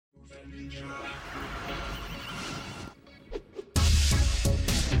It's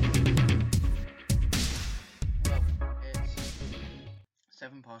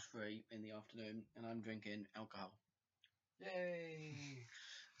 3:07 in the afternoon, and I'm drinking alcohol. Yay!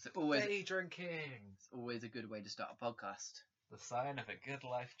 It's always Day drinking! it's always a good way to start a podcast. The sign of a good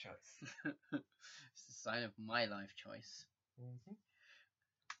life choice. It's the sign of my life choice. Mm-hmm.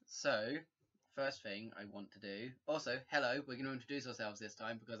 So, first thing I want to do. Also, hello. We're going to introduce ourselves this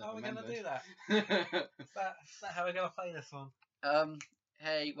time because I've remembered. We're going to do that. Is that how we're going to play this one?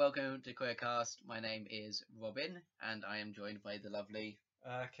 Hey, welcome to Queercast. My name is Robin, and I am joined by the lovely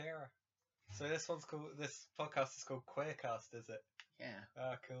Kiera. So this podcast is called Queercast, is it? Yeah.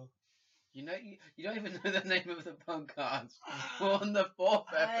 Oh, cool. You know, you don't even know the name of the podcast. We're on the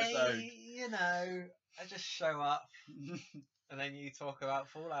 4th episode. I just show up and then you talk about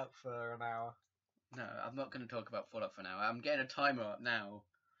Fallout for an hour. No, I'm not going to talk about Fallout for now. I'm getting a timer up now.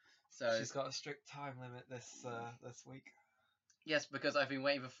 So she's got a strict time limit this week. Yes, because I've been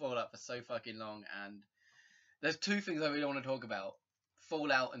waiting for Fallout for so fucking long, and there's two things I really want to talk about.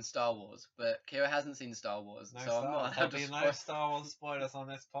 Fallout and Star Wars, but Kiera hasn't seen Star Wars, I'm not allowed to spoil. No Star Wars spoilers on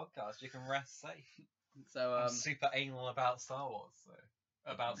this podcast. You can rest safe. So I'm super anal about Star Wars, so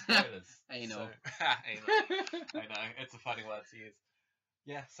about spoilers. Anal. Anal. I know, it's a funny word to use.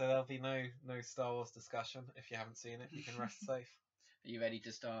 Yeah, so there'll be no Star Wars discussion if you haven't seen it. You can rest safe. Are you ready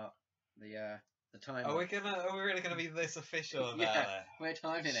to start the timer? Are we really gonna be this official about yeah, it? we're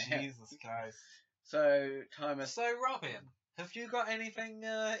timing it. Jesus Christ. So timer. So Robin, have you got anything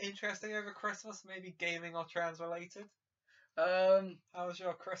interesting over Christmas? Maybe gaming or trans related? How was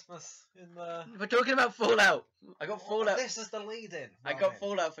your Christmas in the... We're talking about Fallout. I got Fallout. This is the lead-in. I got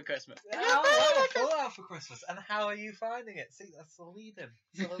Fallout for Christmas. Oh, Fallout for Christmas. And how are you finding it? See, that's the lead-in.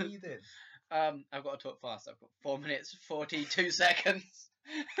 It's the lead-in. I've got to talk fast. I've got 4 minutes 42 seconds.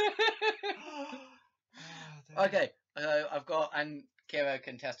 Okay. I've got, and Kiera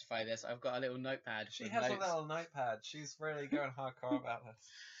can testify this. I've got a little notepad. She has a little notepad. She's really going hardcore about this.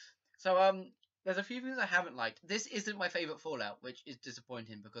 So there's a few things I haven't liked. This isn't my favourite Fallout, which is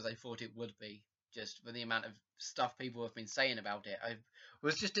disappointing because I thought it would be, just for the amount of stuff people have been saying about it. I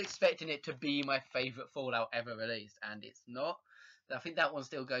was just expecting it to be my favourite Fallout ever released, and it's not. I think that one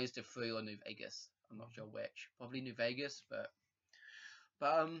still goes to 3 or New Vegas. I'm not sure which. Probably New Vegas, but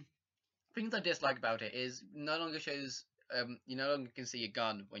things I dislike about it is no longer shows. You no longer can see your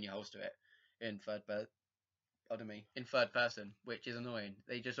gun when you holster it in third person, which is annoying.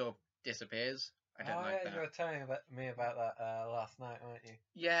 They just sort of disappears. I don't like that. You were telling me about that last night, weren't you?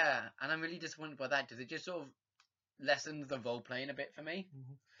 Yeah, and I'm really disappointed by that because it just sort of lessens the role playing a bit for me.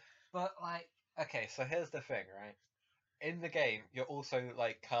 Mm-hmm. But okay, so here's the thing, right? In the game, you're also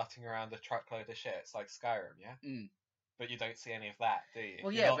carting around a truckload of shit. It's like Skyrim, yeah. Mm. But you don't see any of that, do you?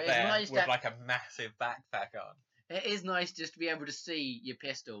 Well, you're yeah, not but there it's nice with that... a massive backpack on. It is nice just to be able to see your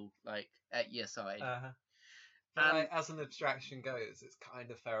pistol at your side. Uh-huh. But as an abstraction goes, it's kind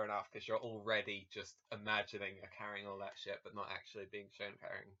of fair enough because you're already just imagining you're carrying all that shit, but not actually being shown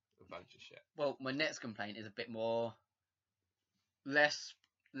carrying a bunch of shit. Well, my next complaint is a bit more less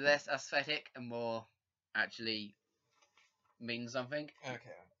aesthetic and more actually means something.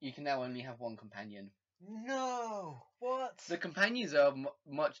 Okay. You can now only have one companion. No! What? The companions are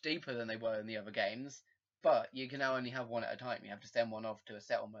much deeper than they were in the other games, but you can now only have one at a time. You have to send one off to a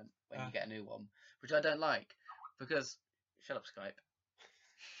settlement when you get a new one, which I don't like. Because shut up, Skype.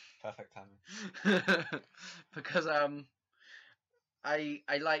 Perfect timing. Because I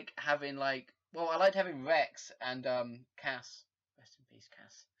like having I liked having Rex and Cass. Rest in peace,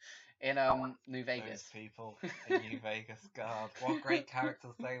 Cass. In New Vegas. Those people in New Vegas. God, what great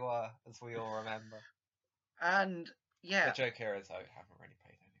characters they were, as we all remember. And yeah. The joke here is I haven't really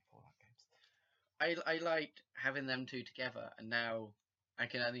played any Fallout games. I liked having them two together, and now I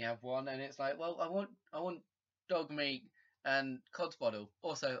can only have one, and it's like, well, I want dog meat and Codswaddle.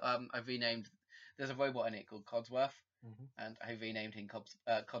 Also, I've renamed. There's a robot in it called Codsworth, and I renamed him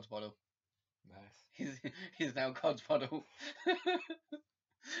Codswaddle. Nice. He's now Codswaddle.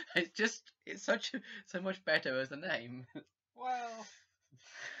 It's so much better as a name. Well,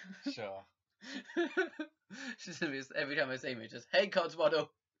 sure. Every time I see him, it's just, hey, Codswaddle.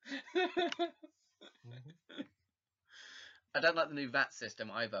 I don't like the new VAT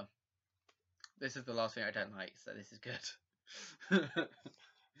system either. This is the last thing I don't like, so this is good.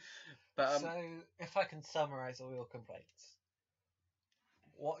 But so, if I can summarise all your complaints,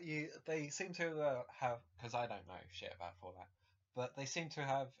 they seem to have, because I don't know shit about Fallout, but they seem to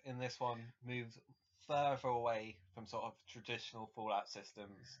have in this one moved further away from sort of traditional Fallout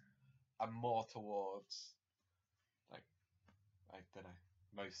systems and more towards I don't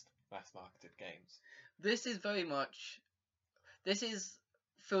know, most mass-marketed games. This is very much. This is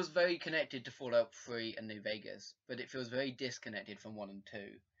feels very connected to Fallout 3 and New Vegas, but it feels very disconnected from 1 and 2.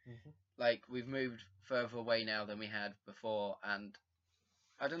 Mm-hmm. Like, we've moved further away now than we had before, and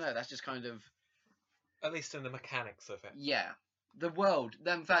I don't know, that's just kind of... At least in the mechanics of it. Yeah. The world,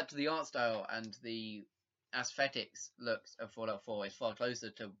 in fact, the art style and the aesthetics looks of Fallout 4 is far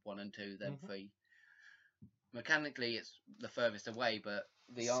closer to 1 and 2 than 3. Mechanically, it's the furthest away, but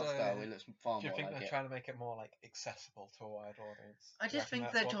the art style, it looks far more like it. Do you think they're trying to make it more like accessible to a wide audience? I just think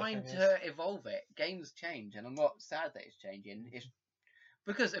they're trying to evolve it. Games change, and I'm not sad that it's changing. It's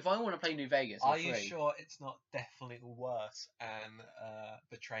because if I want to play New Vegas, are you sure it's not definitely worse and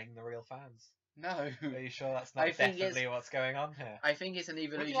betraying the real fans? No. Are you sure that's not definitely what's going on here? I think it's an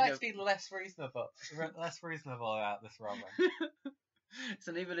evolution. Would you like to be less reasonable about this, Robin? It's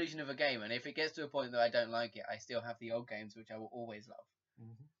an evolution of a game, and if it gets to a point that I don't like it, I still have the old games, which I will always love.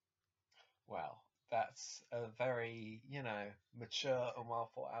 Mm-hmm. Well, that's a very, mature and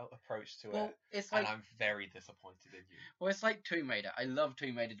well thought out approach to it. It's like, and I'm very disappointed in you. Well, it's like Tomb Raider. I love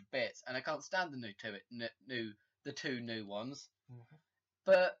Tomb Raider to bits, and I can't stand the two new ones. Mm-hmm.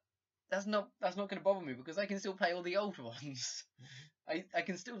 But that's not going to bother me because I can still play all the old ones. Mm-hmm. I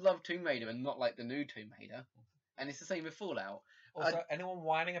can still love Tomb Raider and not like the new Tomb Raider. Mm-hmm. And it's the same with Fallout. Also, anyone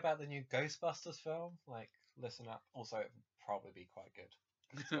whining about the new Ghostbusters film? Like, listen up. Also, it would probably be quite good.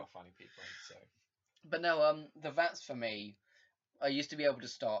 It's got funny people in it, so. But no, the VATS for me, I used to be able to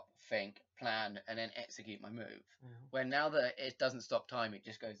stop, think, plan, and then execute my move. Mm-hmm. Where now that it doesn't stop time, it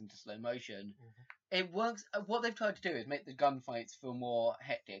just goes into slow motion. Mm-hmm. It works. What they've tried to do is make the gunfights feel more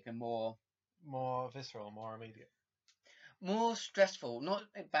hectic and more visceral, more immediate. More stressful, not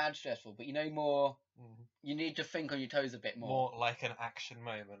bad stressful, but more. Mm-hmm. You need to think on your toes a bit more. More like an action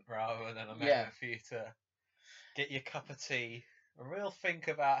moment rather than a moment for you to get your cup of tea and real think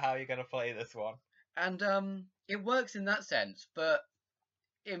about how you're going to play this one. And it works in that sense, but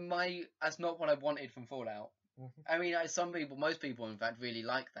that's not what I wanted from Fallout. Mm-hmm. I mean, most people, in fact, really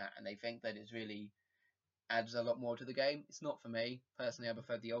like that, and they think that it's really adds a lot more to the game. It's not for me personally. I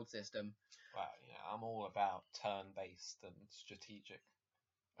prefer the old system. Well, I'm all about turn-based and strategic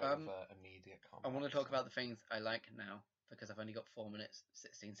over immediate combat. I want to talk about the things I like now because I've only got 4 minutes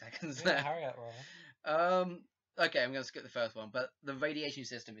 16 seconds left. Hurry up, Ryan. Okay, I'm going to skip the first one, but the radiation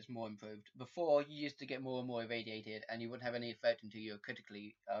system is more improved. Before, you used to get more and more irradiated, and you wouldn't have any effect until you were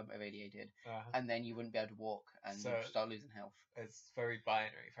critically irradiated, and then you wouldn't be able to walk, and you'd start losing health. It's very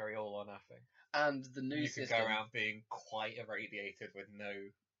binary, very all or nothing. And the new system... You could go around being quite irradiated with no...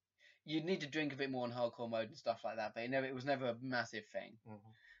 You'd need to drink a bit more in hardcore mode and stuff like that, but it was never a massive thing.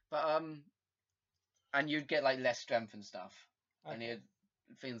 Mm-hmm. But, and you'd get, less strength and stuff, and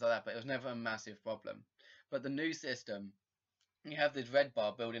things like that, but it was never a massive problem. But the new system, you have this red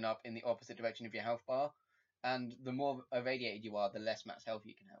bar building up in the opposite direction of your health bar, and the more irradiated you are, the less max health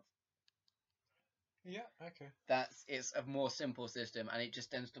you can have. Yeah, okay. It's a more simple system, and it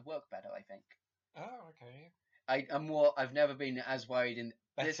just tends to work better, I think. Oh, okay. I've never been as worried in...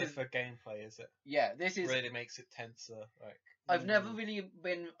 Better for gameplay, is it? Yeah, this is... Really makes it tenser, I've never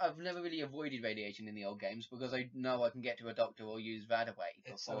really avoided radiation in the old games because I know I can get to a doctor or use Radaway.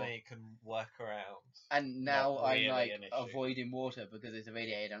 It's something you can work around. And now I'm avoiding water because it's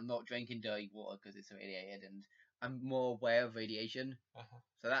irradiated. I'm not drinking dirty water because it's irradiated, and I'm more aware of radiation.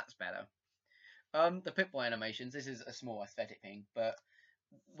 So that's better. The Pip-Boy animations. This is a small aesthetic thing, but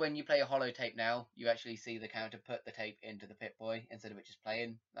when you play a holotape now, you actually see the character put the tape into the Pip-Boy instead of it just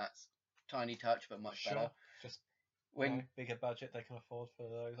playing. That's tiny touch, but much better. Just when bigger budget they can afford for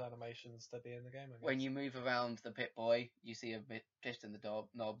those animations to be in the game. When you move around the Pip-Boy, you see a bit just in the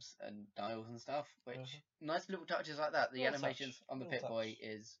knobs and dials and stuff, which nice little touches like that. The animations on the Pip-Boy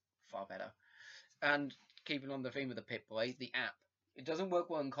is far better. And keeping on the theme of the Pip-Boy, the app. It doesn't work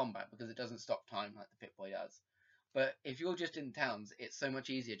well in combat because it doesn't stop time like the Pip-Boy does. But if you're just in towns, it's so much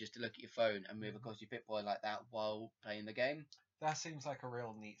easier just to look at your phone and move across your Pip-Boy like that while playing the game. That seems like a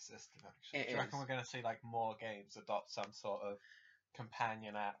real neat system, actually. Do you reckon we're going to see more games adopt some sort of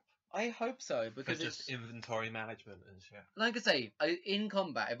companion app? I hope so, because it's just inventory management and shit. Like I say, in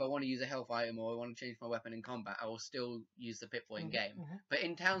combat, if I want to use a health item or I want to change my weapon in combat, I will still use the Pip-Boy in game. Mm-hmm. But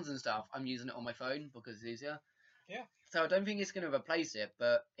in towns and stuff, I'm using it on my phone because it's easier. Yeah. So I don't think it's going to replace it,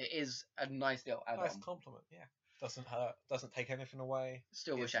 but it is a nice little add-on. Nice compliment, yeah. Doesn't hurt, doesn't take anything away.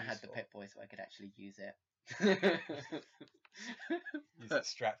 Still wish I had the Pip-Boy so I could actually use it. Use it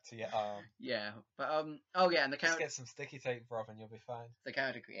strapped to your arm. Yeah, but and the Just get some sticky tape, Rob, and you'll be fine. The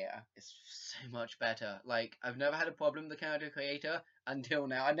character creator is so much better. I've never had a problem with the character creator until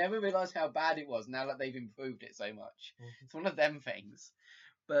now. I never realised how bad it was now that they've improved it so much. Mm-hmm. It's one of them things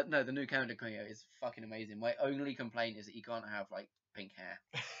But no, the new character creator is fucking amazing. My only complaint is that you can't have like pink hair.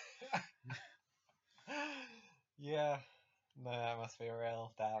 Yeah. No, that must be a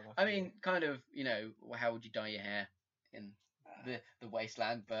real damn. I mean, kind of, how would you dye your hair in the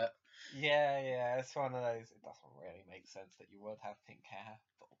Wasteland? But yeah, it's one of those. It doesn't really make sense that you would have pink hair,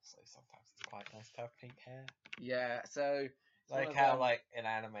 but also sometimes it's quite nice to have pink hair. yeah, so Like how, like in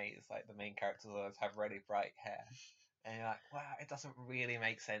anime, it's like the main characters always have really bright hair, and you're like, wow, it doesn't really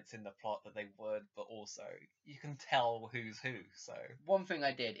make sense in the plot that they would, but also you can tell who's who. So one thing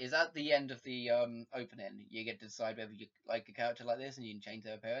I did is at the end of the opening, you get to decide whether you like a character like this, and you can change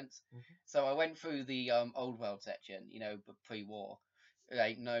their appearance. Mhm. So I went through the old world section, but pre-war,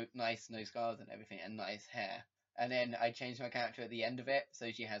 like no scars and everything, and nice hair. And then I changed my character at the end of it,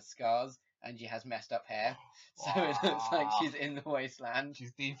 so she has scars and she has messed up hair, so it looks like she's in the Wasteland.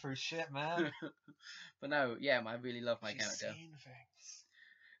 She's been through shit, man. But no, yeah, I really love my character. Seen things.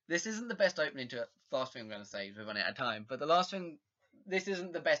 This isn't the best opening to last thing I'm going to say. We're running out of time, but the last thing. This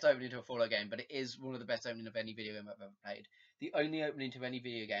isn't the best opening to a Fallout game, but it is one of the best opening of any video game I've ever played. The only opening to any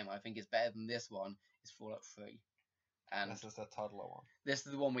video game I think is better than this one is Fallout 3. And this is the toddler one. This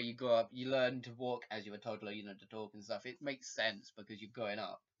is the one where you grow up, you learn to walk as you're a toddler, you learn to talk and stuff. It makes sense because you're growing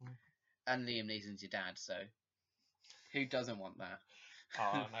up. And Liam Neeson's your dad, so who doesn't want that?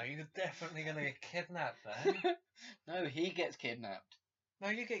 Oh no, you're definitely gonna get kidnapped then. No, he gets kidnapped. No,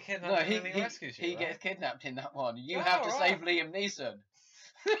 you get kidnapped and he rescues you. He right? gets kidnapped in that one. You have to save Liam Neeson.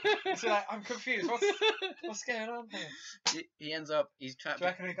 So like, I'm confused. What's going on here? He ends up, he's trapped. Do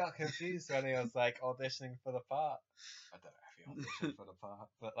you reckon he got confused when he was like auditioning for the part? I don't know if he auditioned for the part,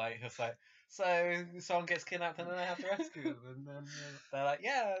 but like he was like, so someone gets kidnapped and then I have to rescue them, and then they're like,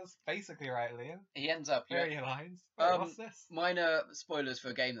 yeah, that's basically right, Liam. He ends up. Here are your lines. Wait, what's this? Minor spoilers for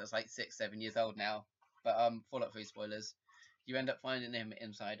a game that's like 6-7 years old now, but Fallout 3 spoilers. You end up finding him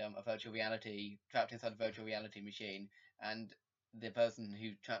inside a virtual reality, trapped inside a virtual reality machine, and the person who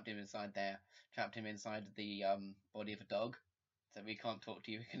trapped him inside the body of a dog, so we can't talk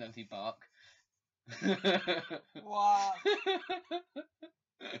to you, we can only bark. What?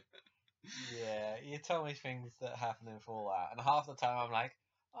 Yeah, you tell me things that happen in Fallout, and half the time I'm like,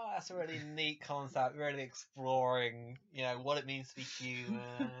 oh, that's a really neat concept, really exploring, what it means to be human,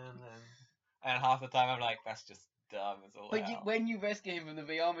 and half the time I'm like, that's just dumb as all But hell. when you rescue him from the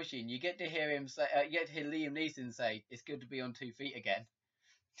VR machine, you get to hear him say, you get to hear Liam Neeson say, "It's good to be on 2 feet again,"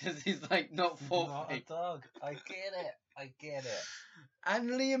 because he's like not 4 Not feet. a dog. I get it. And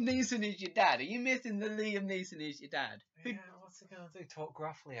Liam Neeson is your dad. Are you missing the Liam Neeson is your dad? Yeah, what's he gonna do? Talk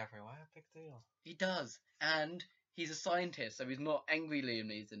gruffly everywhere? Big deal. He does, and he's a scientist, so he's not angry Liam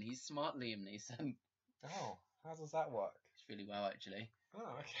Neeson. He's smart Liam Neeson. Oh, how does that work? It's really well, actually.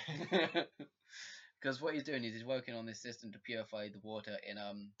 Oh, okay. Because what he's doing is he's working on this system to purify the water in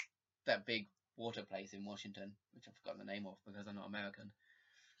that big water place in Washington, which I've forgotten the name of because I'm not American.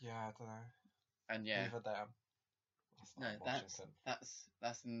 Yeah, I don't know. And yeah, Beaver Dam. no,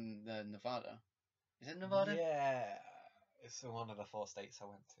 that's in Nevada. Is it Nevada? Yeah, it's one of the 4 states I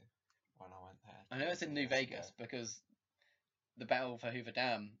went to when I went there. I know it's in New Vegas because the battle for Hoover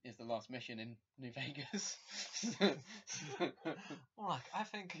Dam is the last mission in New Vegas. Well, like, I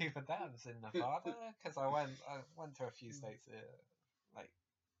think Hoover Dam's in Nevada because I went to a few states like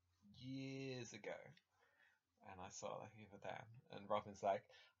years ago, and I saw the Hoover Dam, and Robin's like,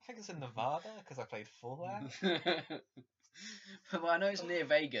 I think it's in Nevada because I played Fallout. Well, I know it's near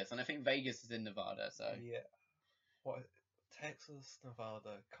Vegas, and I think Vegas is in Nevada. So yeah, what? Texas,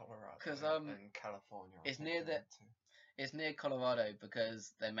 Nevada, Colorado, 'cause, and California. it's near the. It's near Colorado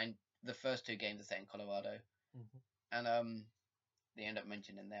because the first 2 games are set in Colorado, and they end up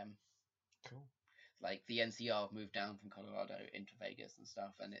mentioning them. Cool. Like the NCR moved down from Colorado into Vegas and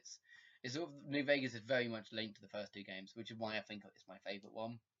stuff, and it's sort of, New Vegas is very much linked to the first 2 games, which is why I think it's my favorite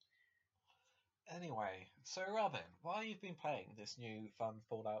one. Anyway, so Robin, while you've been playing this new fun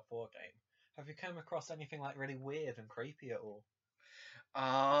Fallout 4 game, have you come across anything like really weird and creepy at all?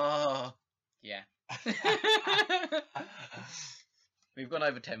 Yeah. We've gone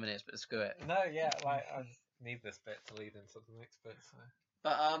over 10 minutes, but screw it. No, yeah, like I need this bit to lead into the next bit. So.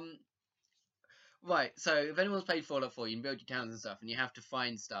 But right. So if anyone's played Fallout 4, you can build your towns and stuff, and you have to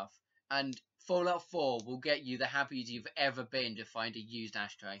find stuff. And Fallout 4 will get you the happiest you've ever been to find a used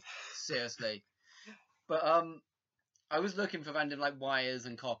ashtray. Seriously. But I was looking for random like wires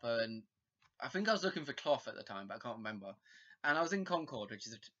and copper, and I think I was looking for cloth at the time, but I can't remember. And I was in Concord, which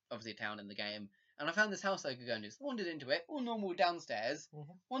is obviously a town in the game, and I found this house I could go into. So I wandered into it, all normal downstairs,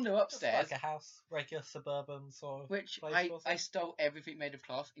 wander upstairs. It's like a house, regular suburban sort of which place, I stole everything made of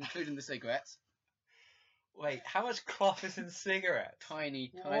cloth, including the cigarettes. Wait, how much cloth is in cigarettes?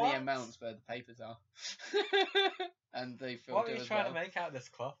 Tiny What? amounts where the papers are. And they What filter are you as trying well. to make out of this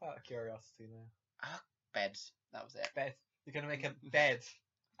cloth, out of curiosity now? Ah, beds. That was it. Bed. You're going to make a bed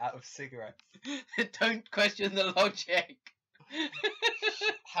out of cigarettes. Don't question the logic.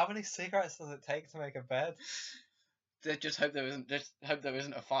 How many cigarettes does it take to make a bed? Just hope there isn't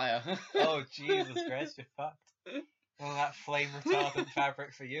a fire. Oh, Jesus Christ, you're fucked. Well, that flame retardant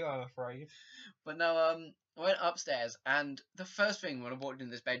fabric for you, I'm afraid. But no, I went upstairs, and the first thing when I walked in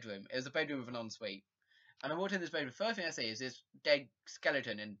this bedroom, it was a bedroom with an ensuite. And I walked in this bedroom, the first thing I see is this dead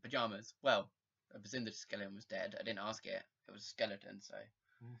skeleton in pajamas. Well, I presumed the skeleton was dead. I didn't ask it. It was a skeleton, so.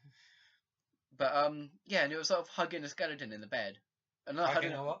 Mm-hmm. But yeah, and it was sort of hugging a skeleton in the bed, and not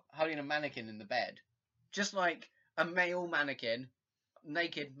Hugging a what? hugging a mannequin in the bed, just like a male mannequin,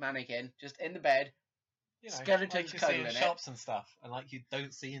 naked mannequin, just in the bed. You know, Skeletons like you see cuddling in it. shops and stuff, and like you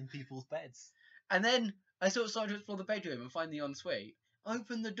don't see in people's beds. And then I sort of started to explore the bedroom and find the ensuite.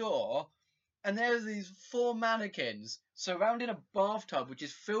 Open the door, and there's these 4 mannequins surrounding a bathtub which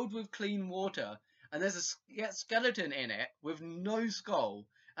is filled with clean water, and there's a skeleton in it with no skull,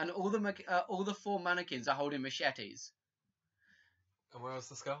 and all the 4 mannequins are holding machetes. And where was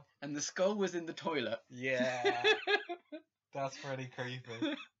the skull? And the skull was in the toilet. Yeah, that's pretty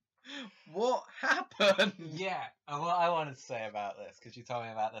creepy. What happened? Yeah, and what I wanted to say about this, because you told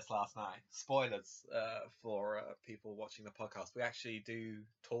me about this last night, spoilers for people watching the podcast, we actually do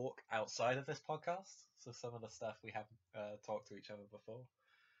talk outside of this podcast, so some of the stuff we haven't talked to each other before.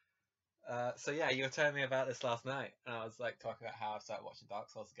 So yeah, you were telling me about this last night, and I was like talking about how I started watching Dark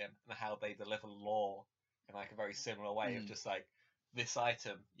Souls again, and how they deliver lore in like a very similar way of just like, this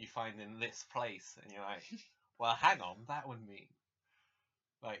item you find in this place, and you're like, well, hang on, that would mean.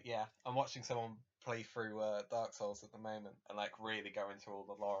 Like, yeah, I'm watching someone play through Dark Souls at the moment and, like, really go into all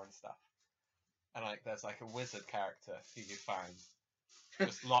the lore and stuff. And, like, there's, like, a wizard character who you find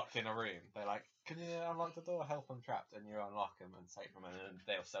just locked in a room. They're like, can you unlock the door? Help, I'm trapped. And you unlock them and save them, and then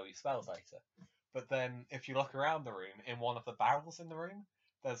they'll sell you spells later. But then, if you look around the room, in one of the barrels in the room,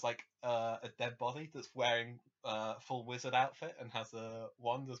 there's, like, a dead body that's wearing a full wizard outfit and has a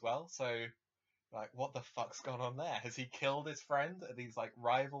wand as well. So... like, what the fuck's gone on there? Has he killed his friend? Are these, like,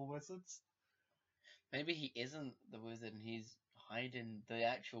 rival wizards? Maybe he isn't the wizard and he's hiding the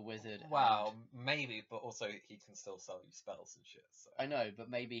actual wizard. Well, maybe, but also he can still sell you spells and shit. So. I know, but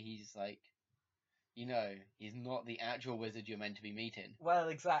maybe he's like, he's not the actual wizard you're meant to be meeting. Well,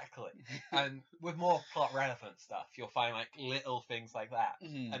 exactly. And with more plot relevant stuff, you'll find, like, little things like that.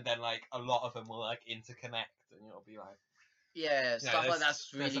 Mm-hmm. And then, like, a lot of them will, like, interconnect, and you'll be like... yeah, stuff like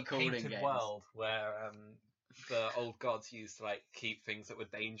that's really cool in games. There's a painted world where the old gods used to like keep things that were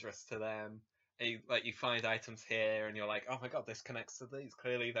dangerous to them. And you find items here, and you're like, oh my god, this connects to these.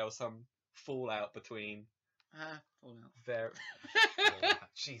 Clearly, there was some fallout between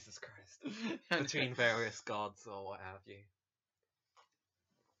Jesus Christ, between various gods or what have you.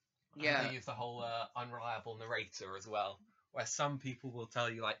 Yeah, and they use the whole unreliable narrator as well, where some people will tell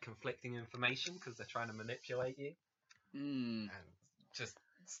you like conflicting information because they're trying to manipulate you. And just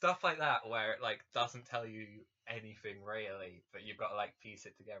stuff like that where it like doesn't tell you anything really, but you've got to like piece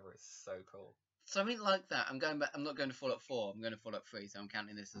it together. It's so cool. Something like that. I'm going back. I'm not going to Fallout 4. I'm going to Fallout 3. So I'm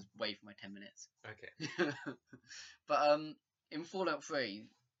counting this as way for my 10 minutes. Okay. But in Fallout 3,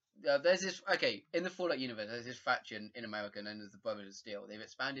 there's this. Okay, in the Fallout universe, there's this faction in America known as the Brothers of Steel. They've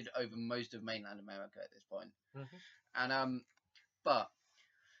expanded over most of mainland America at this point. And but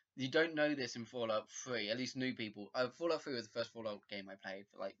you don't know this in Fallout 3, at least new people. Fallout 3 was the first Fallout game I played,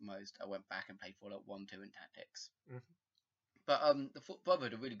 like most. I went back and played Fallout 1, 2, and Tactics. But the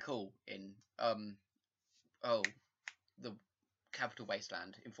Brotherhood are really cool in the capital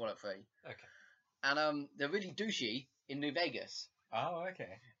Wasteland in Fallout 3. Okay. And they're really douchey in New Vegas. Oh,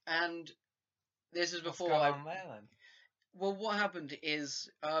 okay. And this is before What's going on there then? Well, what happened is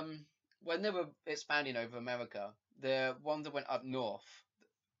when they were expanding over America, the ones that went up north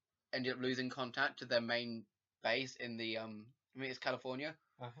ended up losing contact to their main base in the I mean it's California,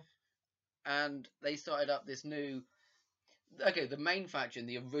 and they started up this new. Okay, the main faction,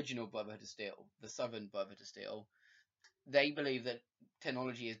 the original Brotherhood of Steel, the Southern Brotherhood of Steel, they believe that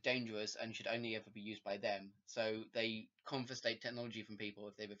technology is dangerous and should only ever be used by them. So they confiscate technology from people.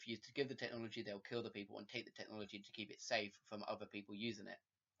 If they refuse to give the technology, they'll kill the people and take the technology to keep it safe from other people using it.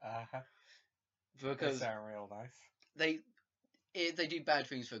 Because they sound real nice. They do bad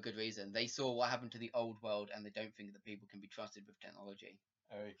things for a good reason. They saw what happened to the old world, and they don't think that people can be trusted with technology.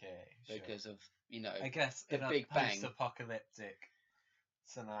 Okay, because of I guess the in Big a Bang. post-apocalyptic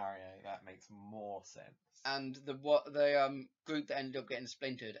scenario, that makes more sense. And the group that ended up getting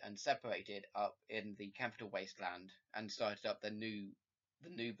splintered and separated up in the capital Wasteland and started up the new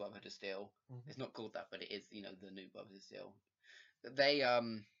Brotherhood of Steel. Mhm. It's not called that, but it is, the new Brotherhood of Steel.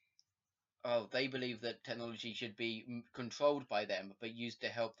 They believe that technology should be controlled by them, but used to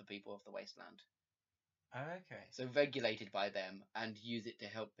help the people of the Wasteland. Okay. So regulated by them and use it to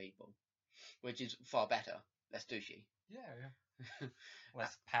help people, which is far better, less douchey. Yeah.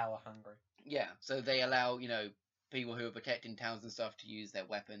 Less power hungry. Yeah, so they allow, people who are protecting towns and stuff to use their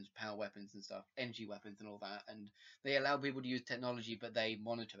weapons, power weapons and stuff, energy weapons and all that, and they allow people to use technology, but they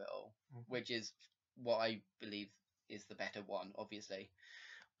monitor it all, which is what I believe is the better one, obviously.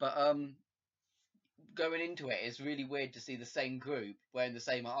 But going into it, it's really weird to see the same group wearing the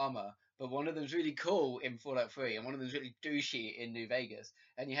same armor, but one of them's really cool in Fallout 3, and one of them's really douchey in New Vegas,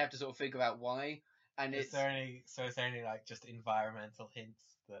 and you have to sort of figure out why. And is there any like just environmental hints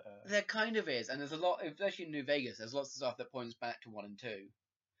that? There kind of is, and there's a lot, especially in New Vegas. There's lots of stuff that points back to 1 and 2.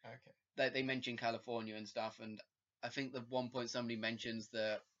 Okay. They mention California and stuff, and I think at one point somebody mentions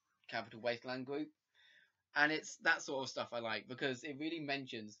the Capital Wasteland group, and it's that sort of stuff I like because it really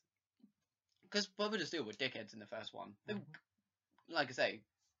mentions. Because Brotherhood of Steel were dickheads in the first one. They were, like I say,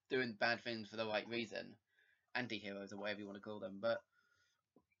 doing bad things for the right reason, anti-heroes or whatever you want to call them. But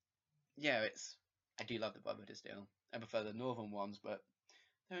yeah, I do love the Brotherhood of Steel. I prefer the northern ones, but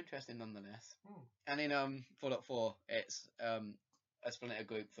they're interesting nonetheless. And in Fallout 4, it's a splinter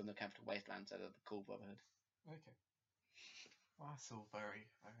group from the Capital Wasteland, so they're the cool Brotherhood. Okay. Well, that's all very,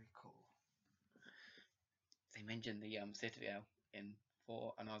 very cool. They mentioned the Citadel in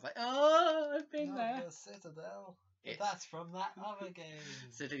 4, and I was like, oh, I've been there. The Citadel. That's from that other game.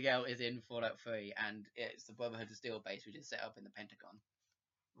 Citadel is in Fallout 3, and it's the Brotherhood of Steel base, which is set up in the Pentagon.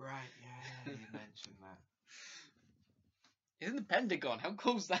 Right, yeah, you mentioned that. It's in the Pentagon. How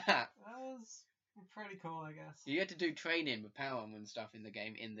cool's that? That was pretty cool, I guess. You get to do training with power and stuff in the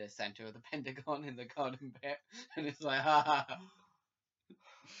game in the center of the Pentagon in the garden bit, and it's like, ha ha.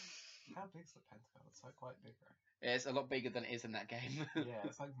 How big's the Pentagon? It's like quite big, right? It's a lot bigger than it is in that game. Yeah,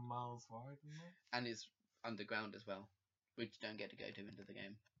 it's like miles wide, isn't it? And it's underground as well, which you don't get to go to into the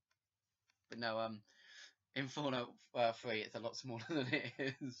game. But no, in Fallout 3, it's a lot smaller than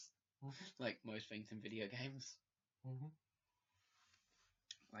it is. Like most things in video games.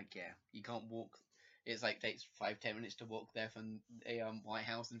 Like, yeah, you can't walk. It's like takes 5-10 minutes to walk there from the White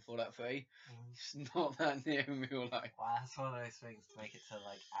House in Fallout 3. It's not that near in real life. Well, that's one of those things to make it to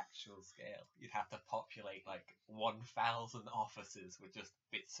like actual scale. You'd have to populate like 1,000 offices with just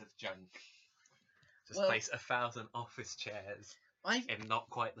bits of junk. Just place 1,000 office chairs in not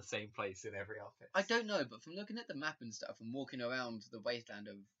quite the same place in every office. I don't know, but from looking at the map and stuff and walking around the wasteland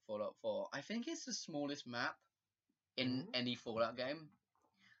of Fallout 4, I think it's the smallest map in any Fallout game.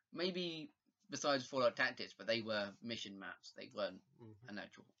 Maybe besides Fallout Tactics, but they were mission maps. They weren't an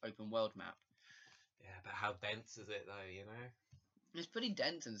actual open world map. Yeah, but how dense is it though, you know? It's pretty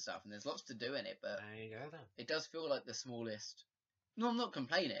dense and stuff, and there's lots to do in it, but there you go then. It does feel like the smallest. No, I'm not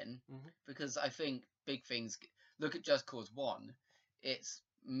complaining, because I think big things... Look at Just Cause 1. It's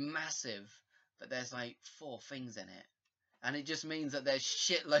massive, but there's like 4 things in it. And it just means that there's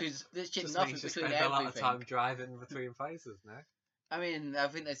shitloads... There's shit nothing between everything. You spend a lot of time driving between places, no? I mean, I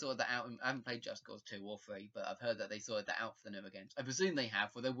think they sorted that out. I haven't played Just Cause 2 or 3, but I've heard that they sorted that out for the newer games. I presume they have,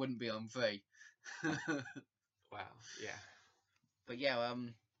 or they wouldn't be on 3. Wow, yeah. But yeah,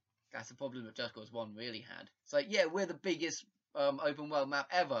 that's the problem that Just Cause 1 really had. It's like, yeah, we're the biggest open world map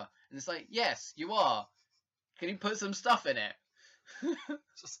ever. And it's like, yes, you are. Can you put some stuff in it?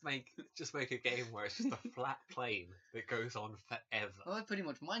 just make a game where it's just a flat plane that goes on forever. Well, that's pretty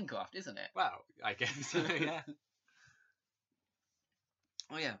much Minecraft, isn't it? Well, I guess so, yeah.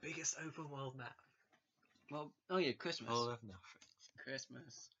 Oh yeah, biggest open world map. Well, oh yeah, Christmas. All of nothing.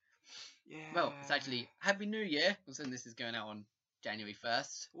 Christmas. Yeah. Well, it's actually Happy New Year. So this is going out on January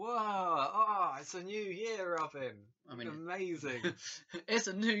 1st. Whoa! Oh, it's a new year, Robin. I mean, amazing. It's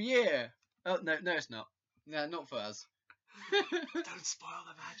a new year. Oh no, it's not. No, not for us. Don't spoil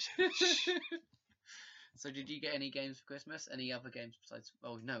the magic. So did you get any games for Christmas? Any other games besides...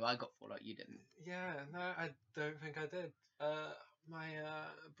 Oh no, I got Fallout, you didn't. Yeah, no, I don't think I did. My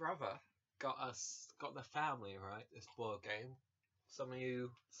brother got the family, right, this board game. Some of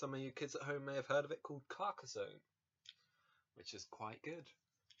you kids at home may have heard of it, called Carcassonne, which is quite good.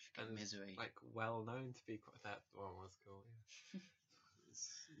 And Misery. Like well known to be quite... That one was cool, yeah.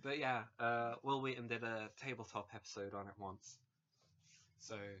 But yeah, Will Wheaton did a tabletop episode on it once,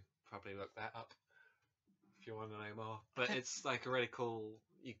 so probably look that up if you want to know more. But it's like a really cool.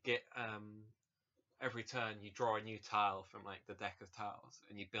 You get every turn you draw a new tile from like the deck of tiles,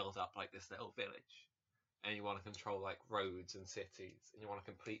 and you build up like this little village. And you want to control like roads and cities, and you want to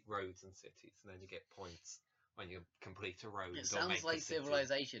complete roads and cities, and then you get points when you complete a road. It or sounds make like a city.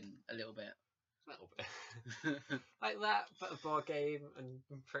 Civilization a little bit. A little bit. Like that, but a board game, and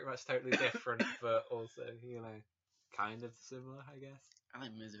pretty much totally different, but also, you know, kind of similar, I guess. I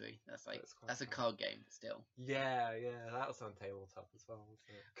like Misery. That's That's a quite card game still. Yeah, that was on tabletop as well, wasn't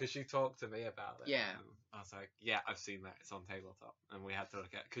it? Because you talked to me about it. Yeah. And I was like, yeah, I've seen that. It's on tabletop. And we had to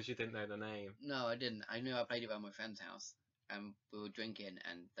look at it because you didn't know the name. No, I didn't. I knew I played it at my friend's house, and we were drinking,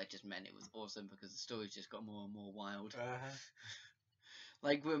 and that just meant it was awesome because the stories just got more and more wild.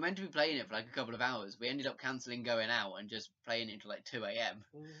 Like, we were meant to be playing it for like a couple of hours. We ended up cancelling going out and just playing it until like 2 a.m.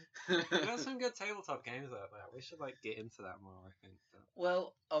 There's some good tabletop games out there. We should like get into that more, I think. But...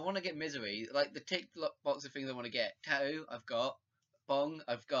 Well, I want to get Misery. Like, the tick box of things I want to get. Tattoo, I've got. Bong,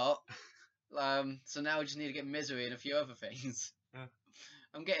 I've got. So now I just need to get Misery and a few other things. Yeah.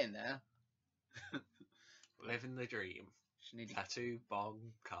 I'm getting there. Living the dream. Tattoo, bong,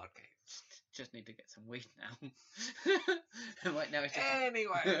 card games. Just need to get some weed now. Right now it's just...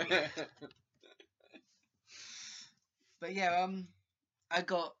 Anyway. But yeah, I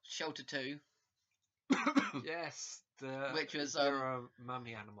got Shelter 2. Yes. Which was you're a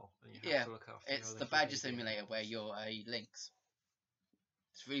mummy animal. And you have to look after it's the badger simulator where you're a lynx.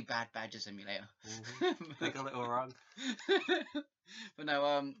 It's a really bad badger simulator. They got it all wrong. But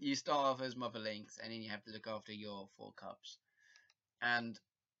no, you start off as mother lynx, and then you have to look after your 4 cubs. And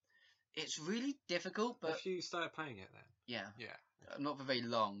it's really difficult, but... If you started playing it then? Yeah. Not for very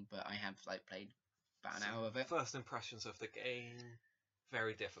long, but I have like played about an hour of it. First impressions of the game,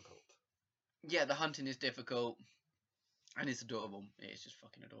 very difficult. Yeah, the hunting is difficult, and it's adorable. It's just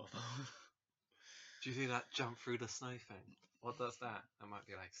fucking adorable. Do you do that jump through the snow thing? What does that? That might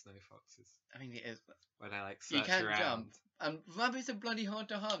be like snow foxes. I mean, it is. Where they like search you can't around. Jump, and rabbits are bloody hard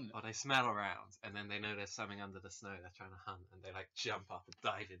to hunt. Or they smell around, and then they know there's something under the snow they're trying to hunt, and they like jump up and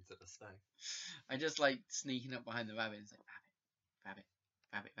dive into the snow. I just like sneaking up behind the rabbit and it's like, rabbit,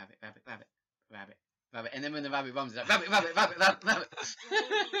 rabbit, rabbit, rabbit, rabbit, rabbit, rabbit. And then when the rabbit runs, it's like, rabbit, rabbit, rabbit, rabbit, rabbit.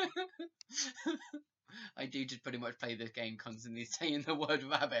 I do just pretty much play this game constantly saying the word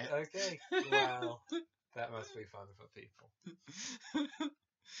rabbit. Okay, wow. That must be fun for people.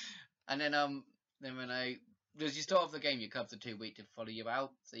 And then because you start off the game, your cubs are too weak to follow you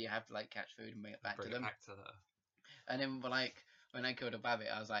out, so you have to like catch food and bring it back to them. And then when I killed a rabbit,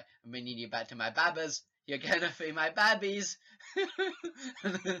 I was like, I'm bringing you back to my babbas. You're gonna feed my babbies.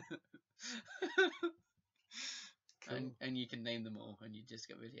 Cool. And you can name them all, and you just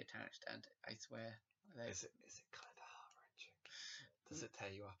get really attached. And I swear, is it kind of heart wrenching? Does it tear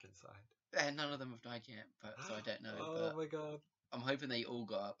you up inside? None of them have died yet, so I don't know. Oh my god! I'm hoping they all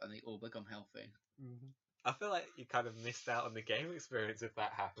got up and they all become healthy. Mm-hmm. I feel like you kind of missed out on the game experience if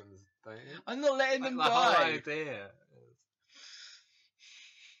that happens, don't you? I'm not letting them die. The whole idea.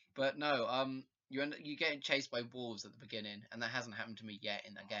 But no, you get chased by wolves at the beginning, and that hasn't happened to me yet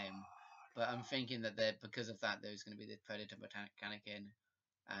in the game. But I'm thinking that because of that, there's going to be the predator mechanic in,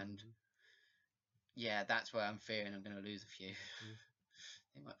 and yeah, that's where I'm fearing I'm going to lose a few.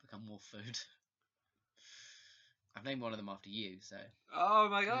 They might become more food. I've named one of them after you, so. Oh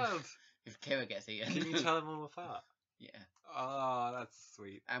my god! If Kiera gets eaten. Can you tell them all apart? Yeah. Oh, that's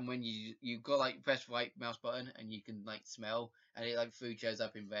sweet. And when you got like press right mouse button and you can like smell, and it like food shows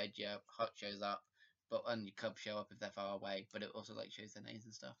up in red, your hut shows up, and your cubs show up if they're far away, but it also like shows their names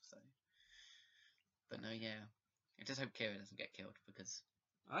and stuff. So. But no, yeah. I just hope Kiera doesn't get killed because.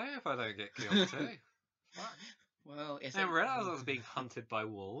 I hope I don't get killed too. Fuck. Well, I didn't realise I was being hunted by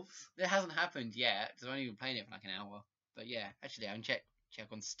wolves. It hasn't happened yet because I've only been playing it for like an hour. But yeah, actually, I can check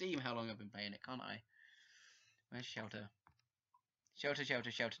on Steam how long I've been playing it, can't I? Where's Shelter? Shelter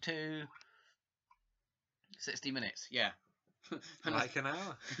 2. 60 minutes, yeah. Like an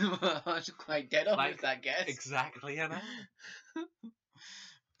hour. I was quite dead on with that guess. Exactly an hour.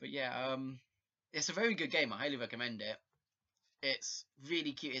 But yeah, it's a very good game. I highly recommend it. It's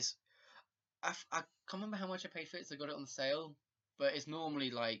really cute. I can't remember how much I paid for it, so I got it on sale. But it's normally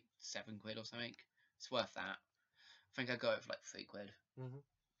like £7 or something. It's worth that. I think I got it for like £3,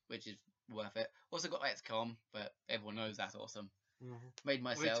 which is worth it. Also got XCOM, but everyone knows that's awesome. Made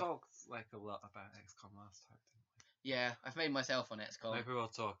myself. We talked like a lot about XCOM last time, didn't we? Yeah, I've made myself on XCOM. Maybe we'll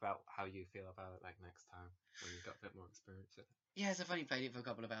talk about how you feel about it like next time when you've got a bit more experience in it. Yeah, so I've only played it for a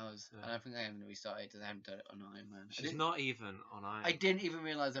couple of hours, and I think I haven't restarted because I haven't done it on Iron Man. She's not even on Iron Man. I didn't even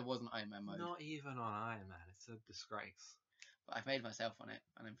realise there wasn't Iron Man mode. Not even on Iron Man. It's a disgrace. But I've made myself on it,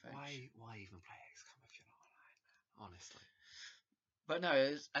 and I'm very... Why even play XCOM if you're not on Iron Man? Honestly. But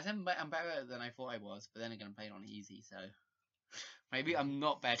no, I think I'm better than I thought I was. But then again, I'm playing on easy, so maybe I'm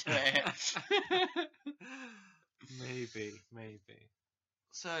not better at it. Maybe.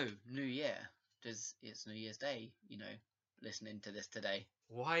 So, New Year. It's New Year's Day, listening to this today.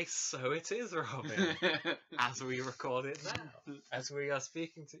 Why, so it is, Robin. As we record it now. As we are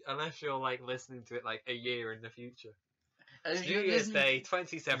speaking to... Unless you're, listening to it, a year in the future. It's New Year's Day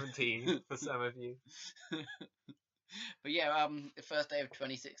 2017 for some of you. But yeah, the first day of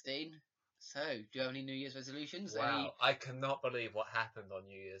 2016. So, do you have any New Year's resolutions? Wow, I cannot believe what happened on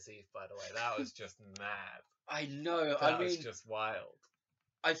New Year's Eve, by the way. That was just mad. I know. That was just wild.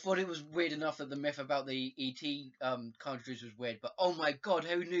 I thought it was weird enough that the myth about the ET cartridges was weird, but oh my god,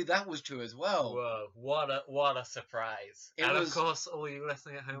 who knew that was true as well? Whoa, what a surprise. Of course, all you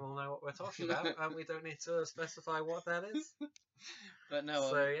listening at home will know what we're talking about, and we don't need to specify what that is. But no,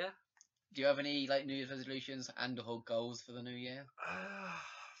 so yeah. Do you have any New Year's resolutions and/or goals for the new year?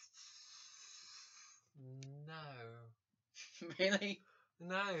 No. Really?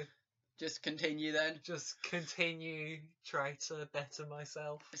 No. Just continue then? Just continue, try to better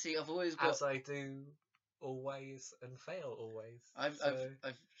myself. See, I've always got... As I do always and fail always. I've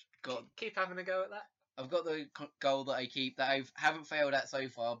got... Keep having a go at that. I've got the goal that I haven't failed at so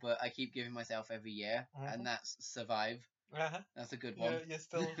far, but I keep giving myself every year, and that's survive. That's a good one. You're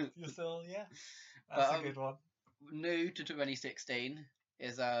still, yeah. That's a good one. New to 2016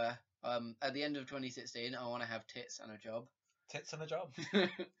 is at the end of 2016, I want to have tits and a job. Tits and a job.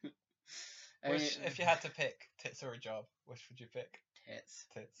 If you had to pick tits or a job, which would you pick? Tits.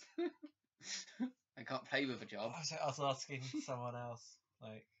 Tits. I can't play with a job. I was asking someone else,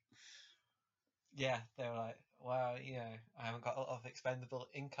 yeah, they were like, well, I haven't got a lot of expendable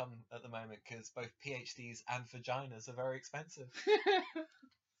income at the moment because both PhDs and vaginas are very expensive.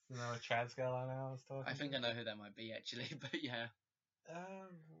 You know, a trans girl I know I was talking I think I know who that might be, actually, but yeah.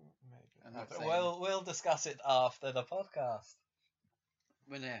 Maybe. We'll discuss it after the podcast.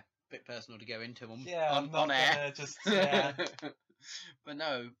 Well, yeah, a bit personal to go into them. Yeah, on air. Just, yeah. But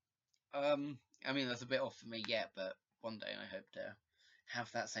no, I mean, that's a bit off for me yet, but one day I hope to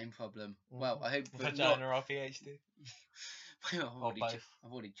have that same problem. Well, I hope... Vagina or PhD?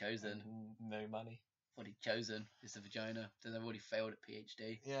 I've already chosen. No money. I've already chosen. It's a vagina. Then I've already failed at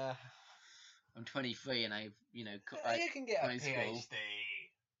PhD. Yeah. I'm 23 and I've, you can get a PhD. School.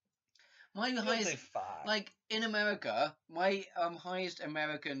 My highest, in America, my highest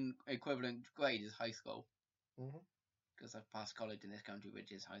American equivalent grade is high school. Because I've passed college in this country,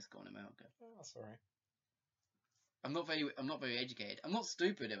 which is high school in America. Oh, that's alright. I'm not very educated. I'm not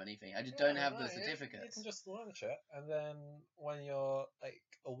stupid or anything. I just don't have the certificates. You can just learn shit, and then when you're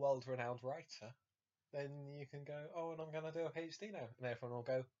a world-renowned writer, then you can go, oh, and I'm going to do a PhD now, and everyone will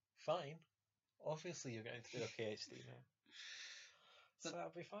go, fine. Obviously, you're going to do a PhD now, so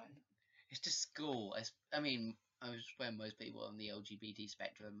that'll be fine. It's just school. I mean, I was where most people on the LGBT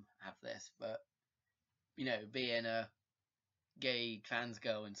spectrum have this, but being a gay trans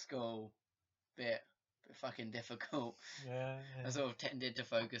girl in school, bit fucking difficult. Yeah. I sort of tended to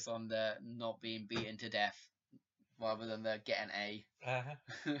focus on the not being beaten to death rather than the getting A.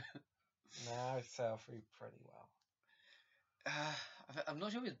 No, I sail through pretty well. I'm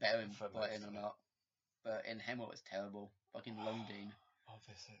not sure if it's better in Brighton or not, but in Hemel it's terrible. Fucking London.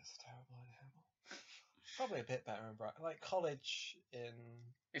 Obviously, it's terrible in Hemel. Probably a bit better in Brighton. College in...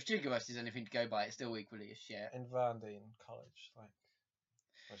 If Jigabus is anything to go by, it's still equally as shit. In Verndine College,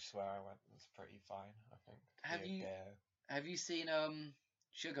 which is where I went, it's pretty fine, I think. Have you seen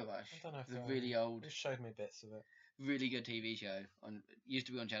Sugar Rush? I don't know if the really old... You showed me bits of it. Really good TV show. Used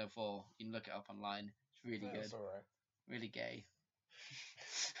to be on Channel 4. You can look it up online. It's really good. It's alright. Really gay.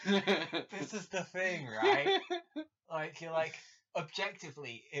 This is the thing, right? You're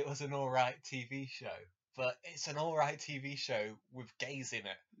objectively, it was an alright TV show. But it's an alright TV show with gays in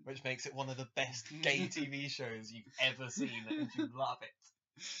it, which makes it one of the best gay TV shows you've ever seen, and you love it.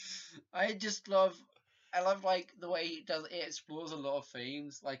 I love the way it explores a lot of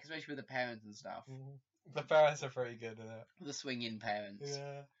themes, especially with the parents and stuff. The parents are pretty good at it. The swinging parents.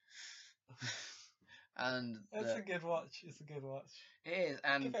 Yeah. And it's a good watch. It's a good watch. It is,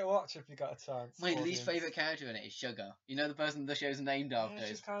 and give it a watch if you got a chance. My least favourite character in it is Sugar. You know, the person the show's named after. Yeah,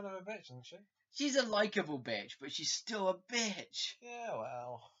 she's kind of a bitch, isn't she? She's a likeable bitch, but she's still a bitch. Yeah,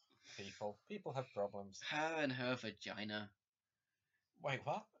 well, people have problems. Her and her vagina. Wait,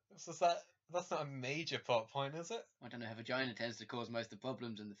 what? That's not a major plot point, is it? I don't know. Her vagina tends to cause most of the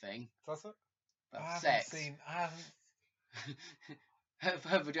problems in the thing. Does it? But I sex. haven't.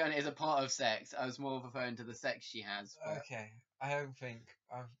 Her vagina is a part of sex. I was more referring to the sex she has. But... Okay, I don't think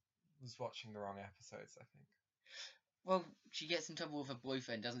I was watching the wrong episodes. I think. Well, she gets in trouble with her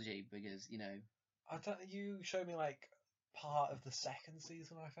boyfriend, doesn't she? Because, you know... You showed me like part of the second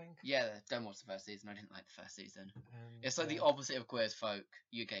season, I think. Yeah, don't watch the first season. I didn't like the first season. And, It's like the yeah. opposite of Queer as Folk.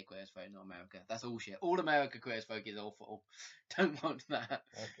 UK Queer as Folk, not America. That's all shit. All America Queer as Folk is awful. Don't watch that.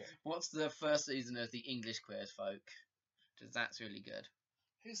 Okay. What's the first season of the English Queer as Folk? Because that's really good.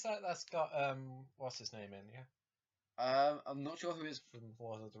 Who's that? That's got what's his name in? Yeah. I'm not sure who is. From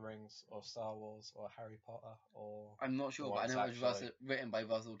Lord of the Rings or Star Wars or Harry Potter or. I'm not sure, the but I ones know it was actually- written by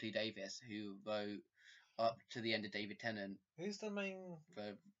Russell T Davies, who wrote up to the end of David Tennant Who's the main?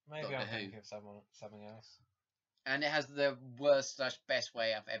 for Maybe Doctor I'm Who. thinking of something else. And it has the worst/best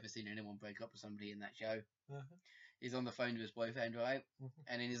way I've ever seen anyone break up with somebody in that show. Uh-huh. He's on the phone to his boyfriend, right? Mhm.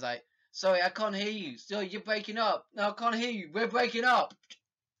 And then he's like, "Sorry, I can't hear you. Still, you're breaking up. No, I can't hear you. We're breaking up."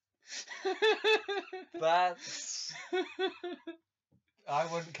 That's. I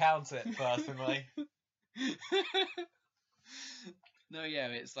wouldn't count it personally. No, yeah,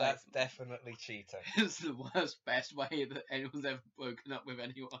 it's like That's definitely cheating. it's the worst, best way that anyone's ever broken up with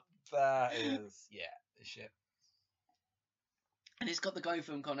anyone. That is, yeah, shit. And it's got the guy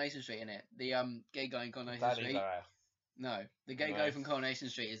from Coronation Street in it. The gay guy in Coronation Daddy Street. there. No, the gay guy Nice. from Coronation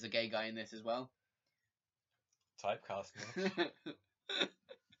Street is the gay guy in this as well. Typecasting.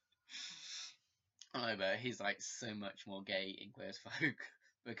 I know, but he's like so much more gay in Queer as Folk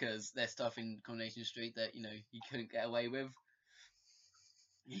because there's stuff in Coronation Street that, you know, he couldn't get away with.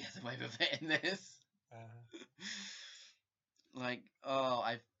 He gets away with it in this. Like, oh,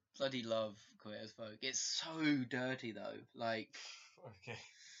 I bloody love Queer as Folk. It's so dirty though. Like, Okay.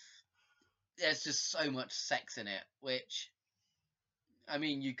 there's just so much sex in it, which, I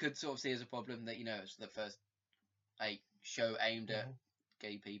mean, you could sort of see as a problem that, you know, it's the first like show aimed at Mhm.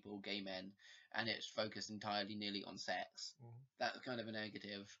 gay people, gay men, and it's focused entirely nearly on sex. Mhm. That's kind of a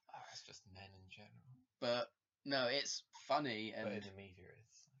negative. Oh, it's just men in general. But no, it's funny, But in and the media,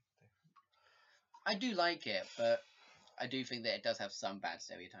 it's different. I do like it, but I do think that it does have some bad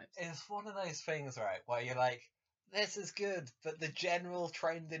stereotypes. It's one of those things, right, where you're like, this is good, but the general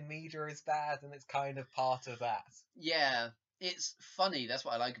trend in media is bad, and it's kind of part of that. Yeah, it's funny. That's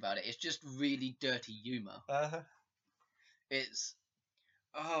what I like about it. It's just really dirty humor. It's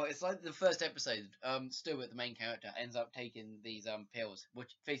it's like the first episode. Stuart, the main character, ends up taking these pills,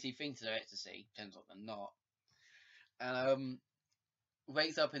 which basically thinks they're ecstasy, turns out they're not, and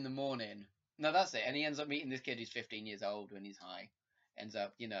wakes up in the morning. No, that's it. And he ends up meeting this kid who's 15 years old when he's high. Ends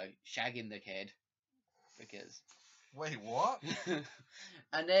up, you know, shagging the kid because. Wait, what?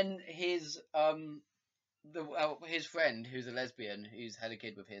 And then his his friend, who's a lesbian, who's had a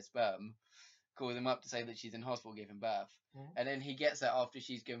kid with his sperm, calls him up to say that she's in hospital giving birth. Mhm. And then he gets there after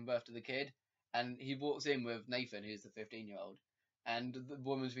she's given birth to the kid, and he walks in with Nathan, who's the 15-year-old, and the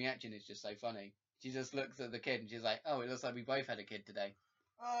woman's reaction is just so funny. She just looks at the kid and she's like, "Oh, it looks like we both had a kid today."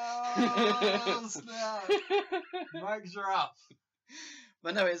 Oh, snap! Mics are up.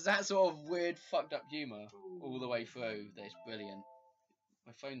 But no, it's that sort of weird, fucked up humour all the way through that's brilliant.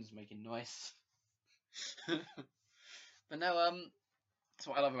 My phone's making noise. But no, that's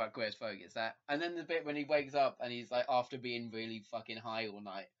what I love about Queer as Folk is that. And then the bit when he wakes up and he's like, after being really fucking high all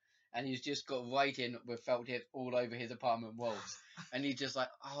night, and he's just got writing with felt tips all over his apartment walls. And he's just like,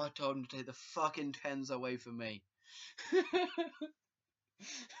 "Oh, I told him to take the fucking pens away from me."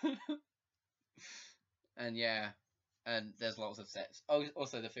 And yeah, and there's lots of sex. Oh,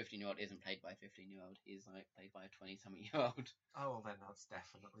 also the 15-year-old isn't played by a 15-year-old. He's like played by a 20-something-year-old. Oh, well, then that's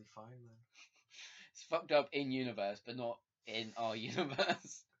definitely fine then. It's fucked up in universe, but not in our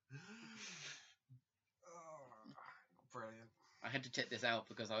universe. Oh, brilliant. I had to check this out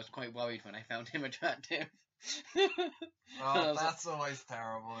because I was quite worried when I found him attractive. Oh, that's always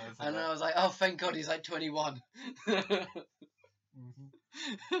terrible, isn't and it? then I was like, "Oh, thank God he's like 21."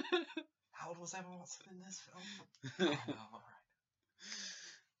 How old was Emma Watson in this film? Oh, no, alright.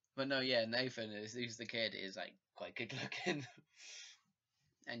 But no, yeah, Nathan, who's the kid, is like quite good looking.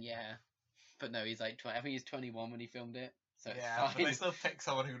 And yeah, but no, he's like I think he's 21 when he filmed it, so Yeah, it's but they fine. still pick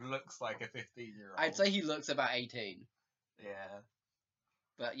someone who looks like a 15-year-old. I'd say he looks about 18. Yeah.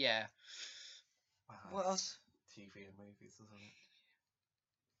 But yeah. Wow, What else? TV and movies, isn't it?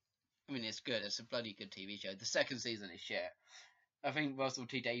 I mean, it's good. It's a bloody good TV show. The second season is shit. I think Russell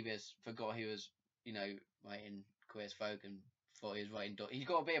T Davies forgot he was, you know, writing Queer as Folk and thought he was writing. He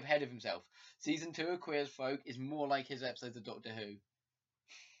got a bit ahead of himself. Season 2 of Queer as Folk is more like his episodes of Doctor Who.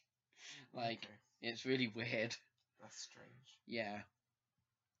 Like, Okay, it's really weird. that's strange. Yeah.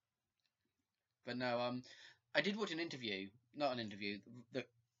 But no, I did watch an interview. Not an interview. The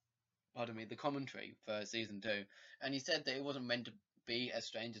commentary for season 2, and he said that it wasn't meant to be as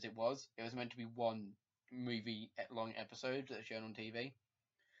strange as it was. It was meant to be one movie-long episodes that are shown on TV.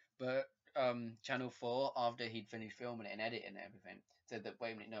 But Channel 4, after he'd finished filming it and editing and everything, said that,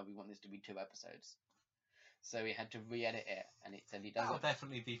 wait a minute, no, we want this to be 2 episodes. So he had to re-edit it, and it said he does That'll it.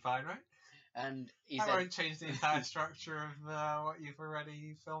 definitely be fine, right? And he That said, won't change the entire structure of what you've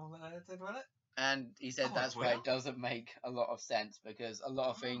already filmed and edited, will it? and he said Oh, that's it why will? it doesn't make a lot of sense, because a lot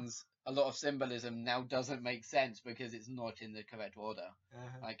of things, a lot of symbolism now doesn't make sense because it's not in the correct order.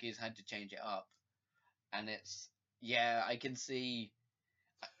 Uh-huh. Like, he's had to change it up. And it's, yeah, I can see...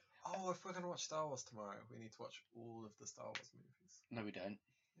 Oh, if we're going to watch Star Wars tomorrow, we need to watch all of the Star Wars movies. No, we don't.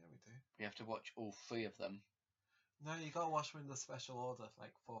 Yeah, we do. We have to watch all 3 of them. No, you got to watch them in the special order,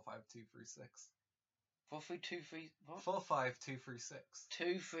 like 4, 5, 2 through 6. 4, 3, 2, 3... What? 4, 5, 2 through 6.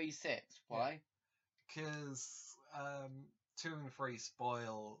 2, 3, 6. Why? Because 2 and 3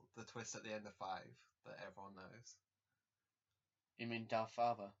 spoil the twist at the end of 5 that everyone knows. You mean Darth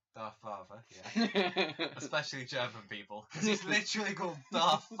Father? Darth Father, yeah. Especially German people, because it's literally called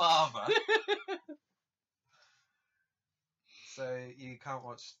Darth Father. So you can't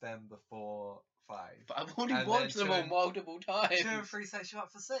watch them before 5. But I've already And watched then them all 2 multiple times. 2 and 3 sets you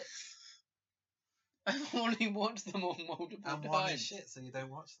up for 6. I've already watched them all multiple And times. 1 is shit, so you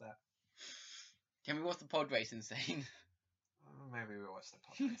don't watch that. Can we watch the pod racing scene? Maybe we'll watch the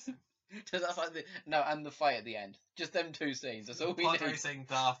pod racing. Because that's like and the fight at the end. Just them 2 scenes. That's all we Pod need. racing,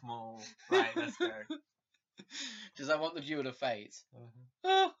 Darth Maul. Right, let's go. Because I want the Duel of Fates.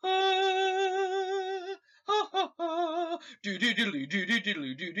 Uh-huh.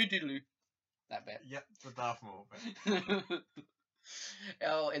 That bit. Yep, the Darth Maul bit.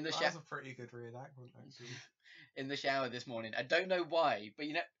 Oh, in the That shower. was a pretty good reenactment, actually. In the shower this morning. I don't know why, but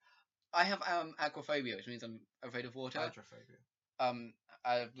I have aquaphobia, which means I'm afraid of water. Hydrophobia.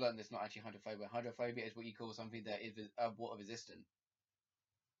 I've learned it's not actually hydrophobia. Hydrophobia is what you call something that is water resistant.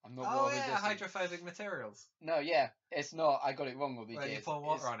 I'm not Oh water yeah, resistant. hydrophobic materials. No, yeah, it's not. I got it wrong all these Where you years. pour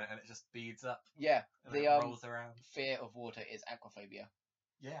water It's- on it and it just beads up Yeah, and the it rolls around. fear of water is aquaphobia.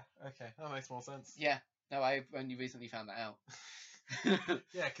 Yeah, okay, that makes more sense. Yeah, no, I've only recently found that out.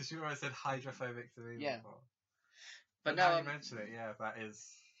 Yeah, because you always said hydrophobic to me Yeah. before. But now now, you mention it, yeah, that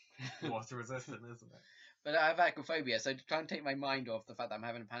is water resistant, isn't it? but I have aquaphobia, so to try and take my mind off the fact that I'm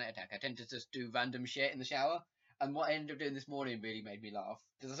having a panic attack, I tend to just do random shit in the shower. And what I ended up doing this morning really made me laugh,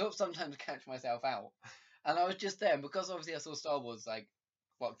 because I sort of sometimes catch myself out. And I was just there, and because obviously I saw Star Wars like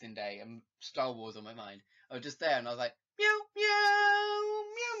Boxing Day and Star Wars on my mind, I was just there and I was like, meow meow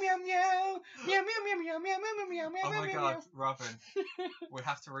meow meow meow meow meow meow meow meow meow meow. Oh my meow, god, meow. Robin, we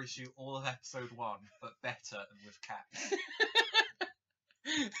have to reshoot all of episode 1, but better and with cats.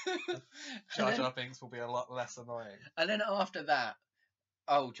 Jar Jar Binks will be a lot less annoying. And then after that,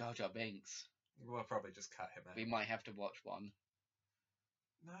 oh, Jar Jar Binks. We'll probably just cut him out. We might have to watch one.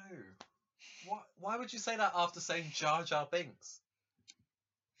 No. What? Why would you say that after saying Jar Jar Binks?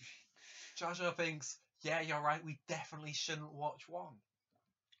 Jar Jar Binks, yeah, you're right, we definitely shouldn't watch one.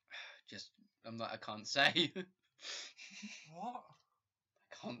 Just, I can't say. What?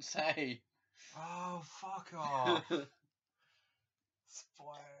 I can't say. Oh, fuck off.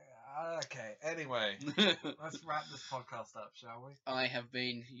 Okay, anyway, let's wrap this podcast up, shall we? I have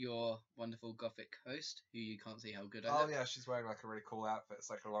been your wonderful gothic host, who you can't see how good I Oh look. yeah, she's wearing like a really cool outfit. It's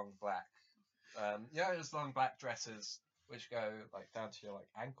like a long black. Yeah, it's long black dresses which go like down to your like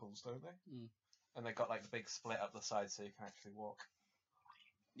ankles, don't they? Mm. And they got like the big split up the side so you can actually walk.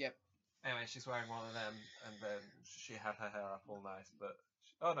 Yep. Anyway, she's wearing one of them, and then she had her hair up all nice, but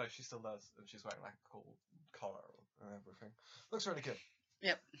oh no, she still does, and she's wearing like a cool collar and everything. Looks really good.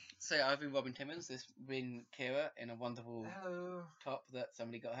 Yep. So I've been Robin Timmons. This has been Kiera in a wonderful Hello. top that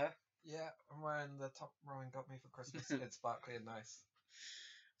somebody got her. Yeah, I'm wearing the top Rowan got me for Christmas. It's sparkly and nice.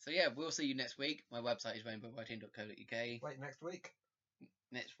 So yeah, we'll see you next week. My website is rainbowwriting.co.uk. Wait, next week?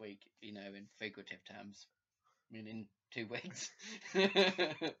 Next week, in figurative terms. I mean, in 2 weeks.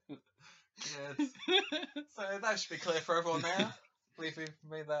 Yes. So that should be clear for everyone now. I believe we've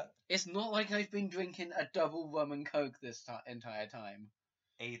made that It's not like I've been drinking a double rum and coke this entire time.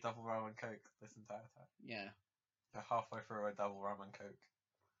 a double rum and coke this entire time. Yeah. You're halfway through a double rum and coke.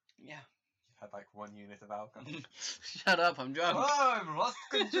 Yeah. You've had like 1 unit of alcohol. Shut up, I'm drunk. Oh, I've lost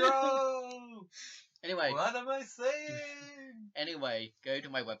control! Anyway. What am I saying? Anyway, go to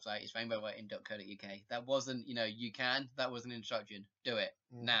my website. It's rainbowwriting.co.uk. That wasn't, you can. That was an instruction. Do it.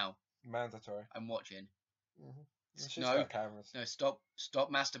 Now. Mandatory. I'm watching. Mm-hmm. She's No. got cameras. No, stop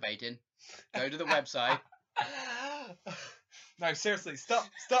masturbating. Go to the website. No, seriously, stop.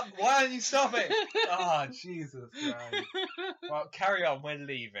 Why aren't you stopping? Oh, Jesus Christ. Well, carry on, we're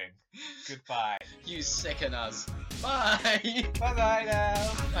leaving. Goodbye. You sicken us. Bye. Bye-bye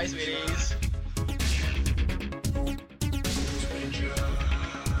now. Bye, sweeties.